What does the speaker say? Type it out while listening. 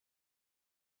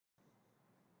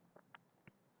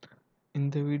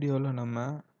இந்த வீடியோல நம்ம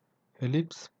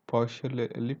எலிப்ஸ், பார்ஷியல்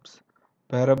எலிப்ஸ்,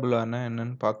 பேரபோலானா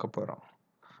என்னன்னு பார்க்க போறோம்.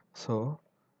 ஸோ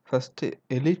ஃபஸ்ட்டு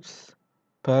எலிப்ஸ்,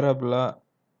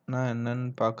 பேரபோலானா என்னன்னு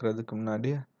பார்க்குறதுக்கு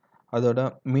முன்னாடி அதோட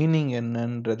மீனிங்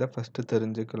என்னன்றதை ஃபஸ்ட்டு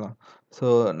தெரிஞ்சுக்கலாம். ஸோ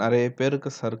நிறைய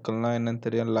பேருக்கு சர்க்கிள்னால் என்னன்னு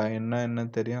தெரியும், லைன்னா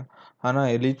என்னன்னு தெரியும்.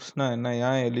 ஆனால் எலிப்ஸ்னா என்ன,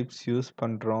 ஏன் எலிப்ஸ் யூஸ்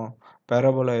பண்ணுறோம்,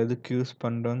 பேரபோலா எதுக்கு யூஸ்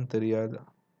பண்ணுறோன்னு தெரியாது.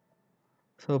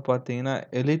 ஸோ பார்த்தீங்கன்னா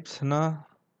எலிப்ஸ்னா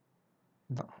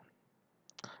தான்.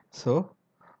 ஸோ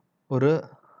ஒரு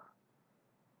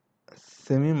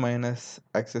செமி மைனஸ்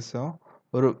ஆக்சிஸும்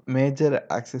ஒரு மேஜர்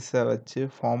ஆக்சிஸை வச்சு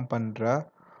ஃபார்ம் பண்ணுற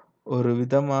ஒரு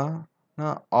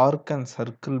விதமான arc and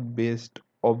circle paste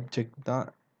object தான்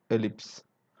எலிப்ஸ்.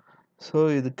 ஸோ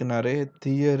இதுக்கு நிறைய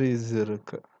தியரிஸ்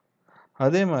இருக்குது.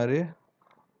 அதே மாதிரி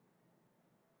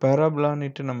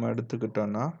பேராபோலான்ட்டு நம்ம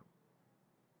எடுத்துக்கிட்டோன்னா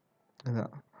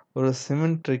இதுதான் ஒரு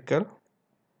சிமெட்ரிக்கல்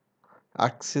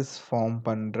ஆக்சிஸ் ஃபார்ம்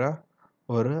பண்ணுற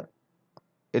ஒரு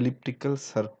எலிப்டிக்கல்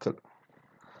சர்க்கிள்.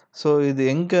 ஸோ இது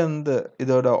எங்கேருந்து,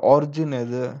 இதோட ஆரிஜின்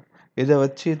எது, இதை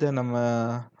வச்சு இதை நம்ம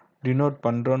டினோட்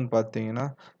பண்ணுறோன்னு பார்த்தீங்கன்னா,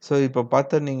 ஸோ இப்போ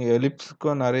பார்த்தா நீங்கள்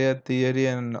எலிப்ஸுக்கும் நிறைய தியரி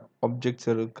அண்ட் ஆப்ஜெக்ட்ஸ்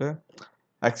இருக்குது,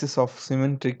 ஆக்சிஸ் ஆஃப்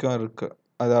சிமெட்ரிக்கும் இருக்குது,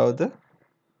 அதாவது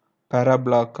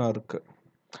பேராபோலாக்கும் இருக்குது.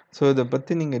 ஸோ இதை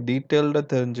பற்றி நீங்கள்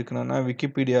டீட்டெயில்டாக தெரிஞ்சுக்கணுன்னா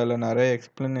விக்கிபீடியாவில் நிறைய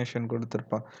எக்ஸ்ப்ளனேஷன்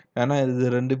கொடுத்துருப்பான். ஏன்னா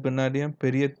இது ரெண்டு பின்னாடியும்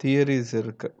பெரிய தியரிஸ்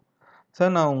இருக்குது. ஸோ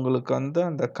நான் உங்களுக்கு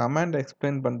அந்த கமாண்ட்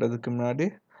எக்ஸ்பிளைன் பண்ணுறதுக்கு முன்னாடி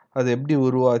அது எப்படி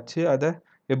உருவாச்சு, அதை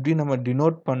எப்படி நம்ம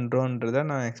டினோட் பண்ணுறோன்றதை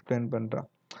நான் எக்ஸ்பிளைன் பண்ணுறேன்.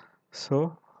 ஸோ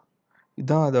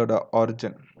இதுதான் அதோட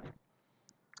ஆரிஜின்.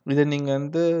 இதை நீங்கள்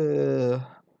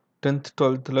 10th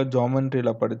 12th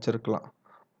ஜாமெண்ட்ரியில் படிச்சிருக்கலாம்.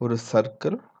 ஒரு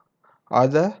சர்க்கிள்,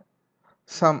 அதை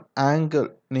சம் ஆங்கிள்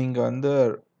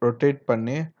நீங்கள் ரொட்டேட்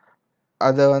பண்ணி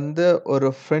அதை ஒரு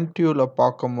ஃப்ரண்ட் வியூவில்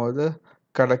பார்க்கும்போது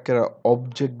கிடைக்கிற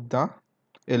ஆப்ஜெக்ட் தான்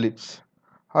எலிப்ஸ்.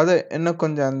 அதை இன்னும்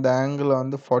கொஞ்சம் அந்த ஆங்கிளை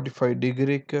 45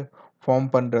 டிகிரிக்கு ஃபார்ம்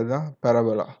பண்ணுறது தான்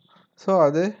பேரபோலா. ஸோ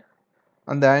அது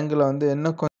அந்த ஆங்கிளை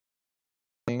இன்னும்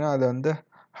கொஞ்சம் அதை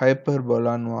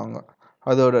ஹைப்பர்போலான்னுவாங்க.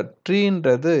 அதோட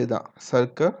ட்ரீன்றது இதுதான்,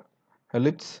 சர்க்கிள்,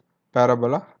 எலிப்ஸ்,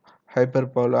 பேரபோலா,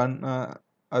 ஹைப்பர்போலான்னு.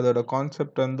 அதோட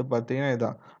கான்செப்ட் பார்த்தீங்கன்னா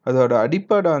இதுதான். அதோட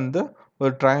அடிப்படை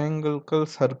ஒரு ட்ரையாங்கிள்கள்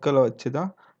சர்க்கிளை வச்சு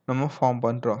தான் நம்ம ஃபார்ம்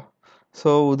பண்ணுறோம்.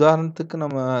 ஸோ உதாரணத்துக்கு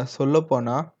நம்ம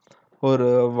சொல்லப்போனால் ஒரு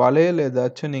வளையல்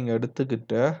ஏதாச்சும் நீங்கள்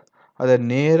எடுத்துக்கிட்டு அதை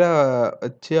நேராக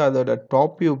வச்சு அதோட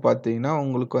டாப் வியூ பார்த்தீங்கன்னா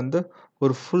உங்களுக்கு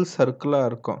ஒரு ஃபுல் சர்க்கிளாக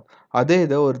இருக்கும். அதே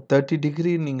இதை ஒரு 30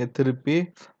 டிகிரி நீங்கள் திருப்பி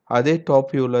அதே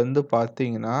டாப் வியூவிலேருந்து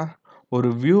பார்த்தீங்கன்னா ஒரு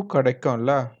வியூ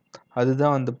கிடைக்கும்ல,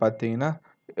 அதுதான் பார்த்தீங்கன்னா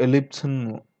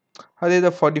எலிப்ஸ்ன்னு. அதே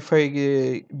இதை 45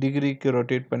 டிகிரிக்கு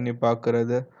ரொட்டேட் பண்ணி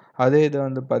பார்க்குறது, அதே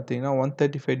இதை பார்த்தீங்கன்னா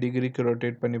 135 டிகிரிக்கு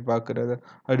ரொட்டேட் பண்ணி பார்க்குறது,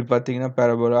 அப்படி பார்த்தீங்கன்னா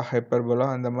பேரபோலா, ஹைப்பர்போலா,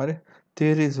 அந்த மாதிரி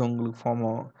தியரிஸ் உங்களுக்கு ஃபார்ம்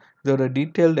ஆகும். இதோட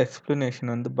டீட்டெயில்டு எக்ஸ்ப்ளனேஷன்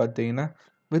பார்த்தீங்கன்னா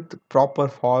வித்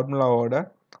ப்ராப்பர்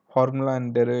ஃபார்முலா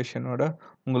அண்ட் டெரிவேஷனோட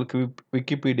உங்களுக்கு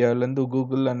விக்கிபீடியாவிலேருந்து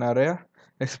கூகுளில் நிறையா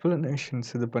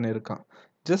எக்ஸ்ப்ளனேஷன்ஸ் இது பண்ணியிருக்கான்.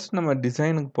 ஜஸ்ட் நம்ம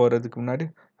டிசைனுக்கு போகிறதுக்கு முன்னாடி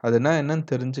அதுனா என்னன்னு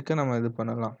தெரிஞ்சுக்க நம்ம இது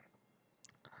பண்ணலாம்.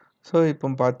 ஸோ இப்போ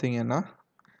பார்த்தீங்கன்னா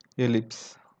எலிப்ஸ்.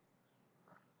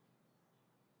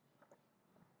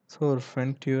 ஸோ ஒரு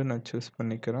ஃப்ரண்ட் வியூ நான் சூஸ்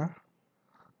பண்ணிக்கிறேன்.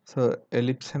 ஸோ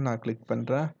எலிப்ஸை நான் கிளிக்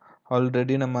பண்ணுறேன்.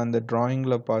 ஆல்ரெடி நம்ம அந்த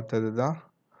ட்ராயிங்கில் பார்த்தது தான்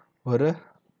ஒரு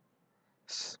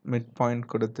மிட் பாயிண்ட்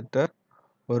கொடுத்துட்டு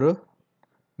ஒரு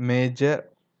major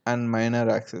and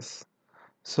minor axis.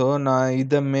 So நான்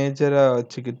இதை மேஜராக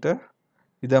வச்சுக்கிட்டு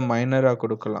இதை மைனராக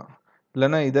கொடுக்கலாம்,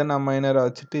 இல்லைனா இதை நான் மைனராக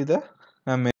வச்சுட்டு இதை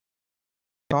நான்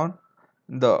on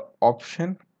the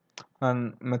option and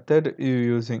method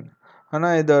using.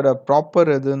 ஆனால் இதோட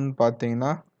ப்ராப்பர் எதுன்னு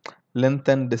பார்த்தீங்கன்னா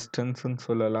லென்த் அண்ட் டிஸ்டன்ஸ்ன்னு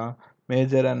சொல்லலாம்,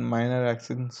 மேஜர் அண்ட் மைனர்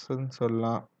ஆக்சிஸ்ன்னு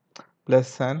சொல்லலாம்,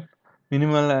 plus and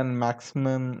minimal and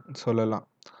maximum சொல்லலாம்.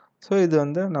 ஸோ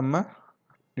இது நம்ம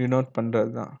டினோட்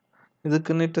பண்ணுறது தான்.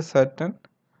 இதுக்குன்னுட்டு சர்டன்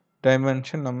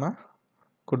டைமென்ஷன் நம்ம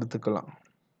கொடுத்துக்கலாம்.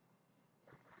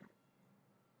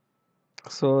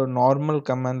 ஸோ நார்மல்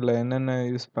கமாண்டில் என்னென்ன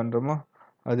யூஸ் பண்ணுறோமோ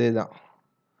அதே தான்.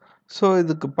 ஸோ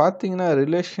இதுக்கு பார்த்தீங்கன்னா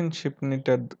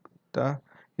ரிலேஷன்ஷிப்னுட்டு எடுத்துக்கிட்டா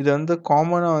இதை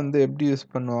காமனாக எப்படி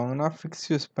யூஸ் பண்ணுவாங்கன்னா ஃபிக்ஸ்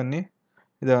யூஸ் பண்ணி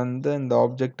இதை இந்த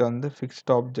ஆப்ஜெக்டை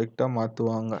ஃபிக்ஸ்ட் ஆப்ஜெக்டாக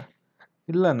மாற்றுவாங்க.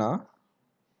 இல்லைனா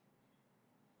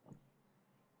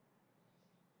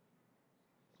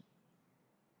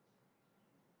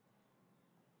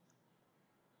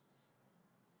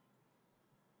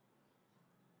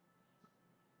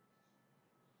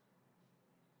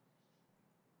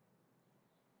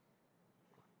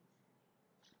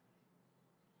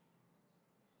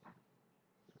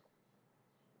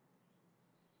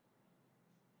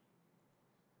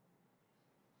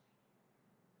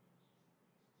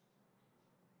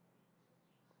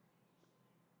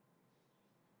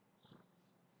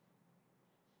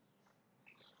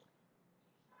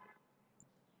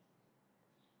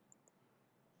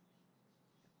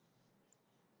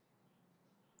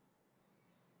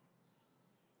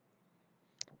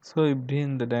ஸோ இப்படி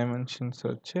இந்த டைமென்ஷன்ஸ்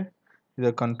வச்சு இதை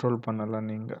கண்ட்ரோல் பண்ணலாம்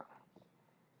நீங்கள்.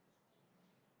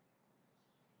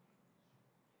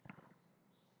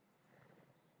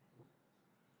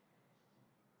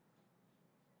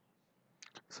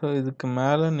 ஸோ இதுக்கு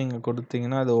மேலே நீங்கள்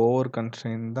கொடுத்தீங்கன்னா அது ஓவர்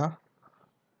கன்ஸ்ட்ரெயின் தான்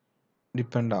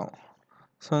டிபெண்ட் ஆகும்.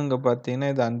 ஸோ இங்கே பார்த்தீங்கன்னா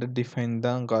இது அண்டர் டிஃபைன்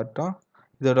தான் காட்டும்.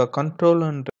 இதோட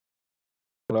கண்ட்ரோல்ன்ற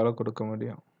உங்களால் கொடுக்க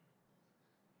முடியும்,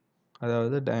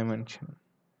 அதாவது டைமென்ஷன்.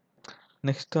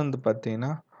 நெக்ஸ்ட் வந்து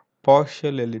பார்த்தீங்கன்னா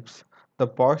பார்ஷியல் எலிப்ஸ். இந்த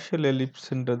பார்ஷியல்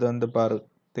எலிப்ஸ்ன்றது வந்து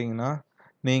பார்த்தீங்கன்னா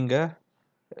நீங்கள்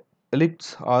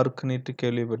எலிப்ஸ் ஆர்க்குன்னுட்டு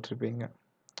கேள்விப்பட்டிருப்பீங்க.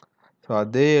 ஸோ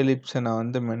அதே எலிப்ஸை நான்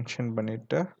வந்து மென்ஷன்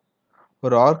பண்ணிவிட்டு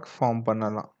ஒரு ஆர்க் ஃபார்ம்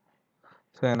பண்ணலாம்.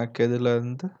 ஸோ எனக்கு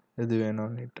எதுலேருந்து எது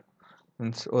வேணும்னுட்டு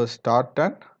மீன்ஸ் ஒரு ஸ்டார்ட்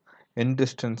அண்ட் எண்ட்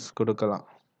டிஸ்டன்ஸ் கொடுக்கலாம்.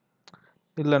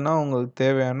 இல்லைன்னா உங்களுக்கு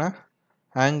தேவையான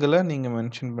ஆங்கிளை நீங்கள்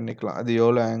மென்ஷன் பண்ணிக்கலாம். அது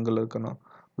எவ்வளோ ஆங்கிள் இருக்கணும்,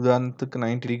 உதாரணத்துக்கு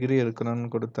 90 டிகிரி இருக்கணும்னு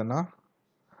கொடுத்தேன்னா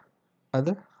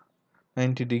அது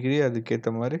 90 டிகிரி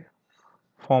அதுக்கேற்ற மாதிரி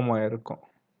ஃபார்ம் ஆகிருக்கும்.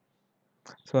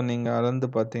 ஸோ நீங்கள் அளந்து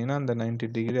பார்த்தீங்கன்னா அந்த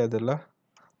 90 டிகிரி அதில்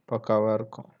பக்காவாக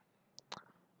இருக்கும்.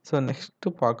 ஸோ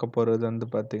நெக்ஸ்ட்டு பார்க்க போகிறது வந்து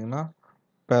பார்த்தீங்கன்னா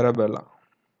பேரபோலா.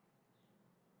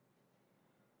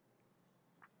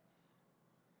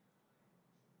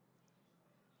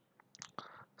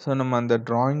 ஸோ நம்ம அந்த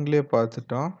ட்ராயிங்லேயே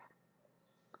பார்த்துட்டோம்.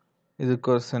 இதுக்கு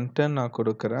ஒரு சென்டர் நான்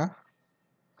கொடுக்குறேன்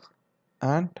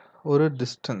அண்ட் ஒரு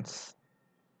டிஸ்டன்ஸ்.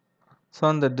 ஸோ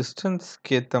அந்த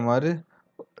டிஸ்டன்ஸ்க்கு ஏற்ற மாதிரி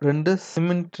 2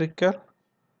 சிமெட்ரிக்கல்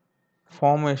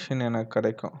ஃபார்மேஷன் எனக்கு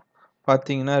கிடைக்கும்.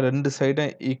 பார்த்தீங்கன்னா 2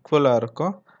 சைடும் ஈக்குவலாக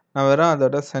இருக்கும். நான் வெறும்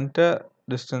அதோட சென்டர்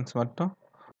டிஸ்டன்ஸ் மட்டும்.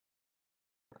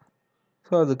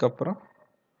 ஸோ அதுக்கப்புறம்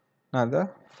நான் அதை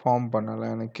ஃபார்ம்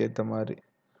பண்ணலாம் எனக்கு ஏற்ற மாதிரி.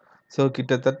 ஸோ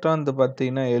கிட்டத்தட்ட வந்து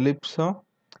பார்த்தீங்கன்னா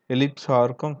எலிப்ஸ்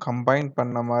ஆர்க்கும் கம்பைன்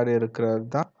பண்ண மாதிரி இருக்கிறது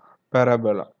தான்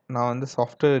பேராபோலா. நான் வந்து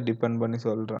சாஃப்ட்வேர் டிபெண்ட் பண்ணி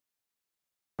சொல்கிறேன்.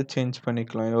 சேஞ்ச்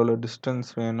பண்ணிக்கலாம், எவ்வளோ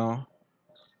டிஸ்டன்ஸ் வேணும்,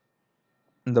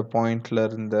 இந்த பாயிண்டில்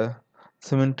இருந்த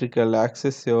சிமெட்ரிக்கல்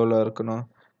ஆக்சிஸ் எவ்வளோ இருக்கணும்.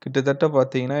 கிட்டத்தட்ட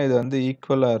பார்த்தீங்கன்னா இது வந்து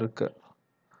ஈக்குவலாக இருக்குது.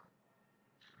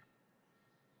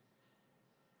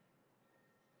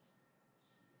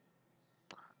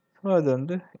 ஸோ அது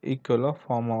வந்து ஈக்குவலாக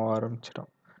ஃபார்ம் ஆக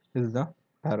ஆரம்பிச்சிடும். இதுதான்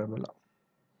பேரபோலா.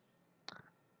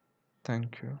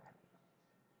 தேங்க்யூ.